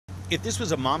if this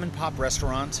was a mom and pop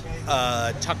restaurant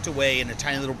tucked away in a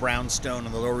tiny little brownstone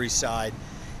on the Lower East Side,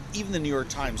 even the New York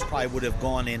Times probably would have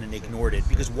gone in and ignored it,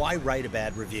 because why write a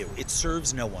bad review? It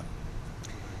serves no one.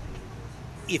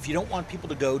 If you don't want people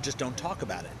to go, just don't talk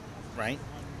about it, right?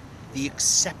 The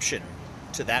exception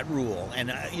to that rule,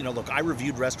 and look, I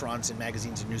reviewed restaurants in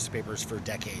magazines and newspapers for a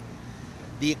decade.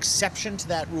 The exception to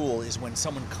that rule is when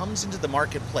someone comes into the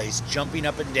marketplace jumping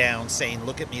up and down saying,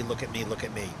 look at me, look at me, look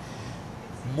at me.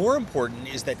 More important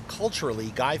is that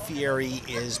culturally, Guy Fieri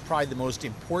is probably the most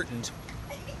important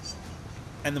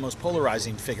and the most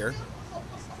polarizing figure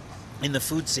in the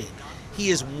food scene. He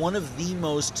is one of the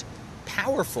most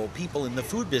powerful people in the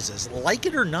food business. Like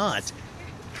it or not,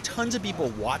 tons of people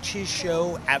watch his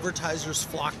show, advertisers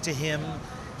flock to him.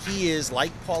 He is,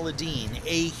 like Paula Deen,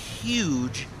 a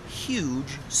huge,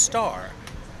 huge star.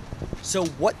 So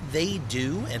what they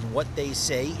do and what they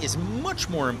say is much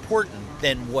more important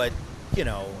than what,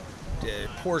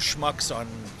 poor schmucks on,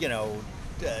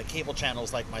 cable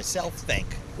channels like myself think,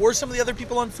 or some of the other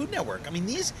people on Food Network. I mean,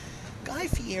 Guy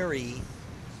Fieri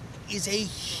is a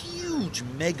huge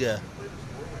mega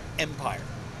empire.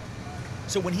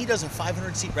 So when he does a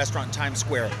 500-seat restaurant in Times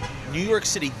Square, New York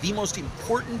City, the most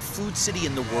important food city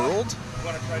in the world,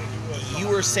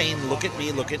 you are saying, look at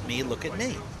me, look at me, look at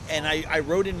me. And I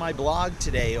wrote in my blog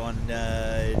today on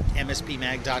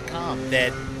mspmag.com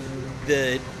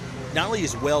that not only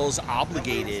is Wells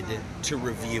obligated to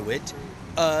review it,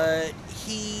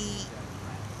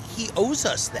 he owes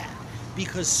us that,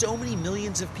 because so many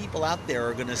millions of people out there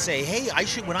are going to say, hey,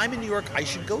 when I'm in New York, I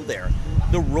should go there.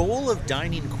 The role of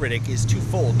dining critic is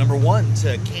twofold. Number one,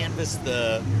 to canvass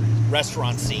the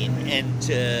restaurant scene and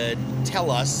to tell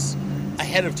us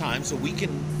ahead of time so we can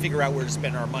figure out where to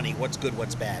spend our money, what's good,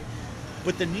 what's bad.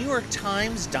 But the New York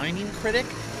Times dining critic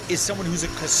is someone who's a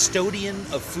custodian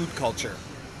of food culture.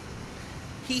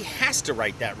 He has to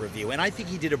write that review, and I think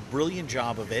he did a brilliant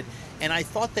job of it, and I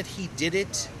thought that he did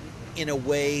it in a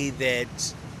way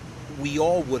that we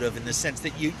all would have, in the sense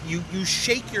that you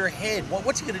shake your head.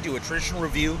 What's he going to do, a traditional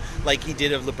review like he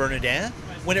did of Le Bernardin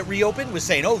when it reopened, was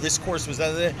saying, oh, this course was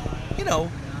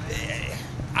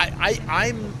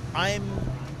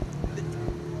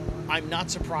I'm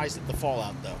not surprised at the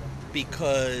fallout, though,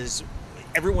 because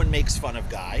everyone makes fun of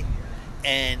Guy,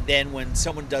 and then when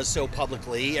someone does so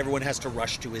publicly, everyone has to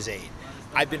rush to his aid.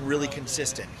 I've been really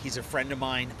consistent. He's a friend of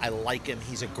mine. I like him.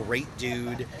 He's a great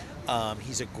dude.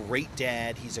 He's a great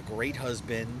dad. He's a great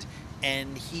husband.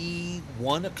 And he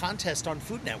won a contest on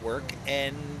Food Network,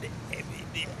 and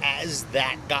as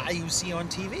that guy you see on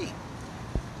TV.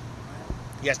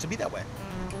 He has to be that way.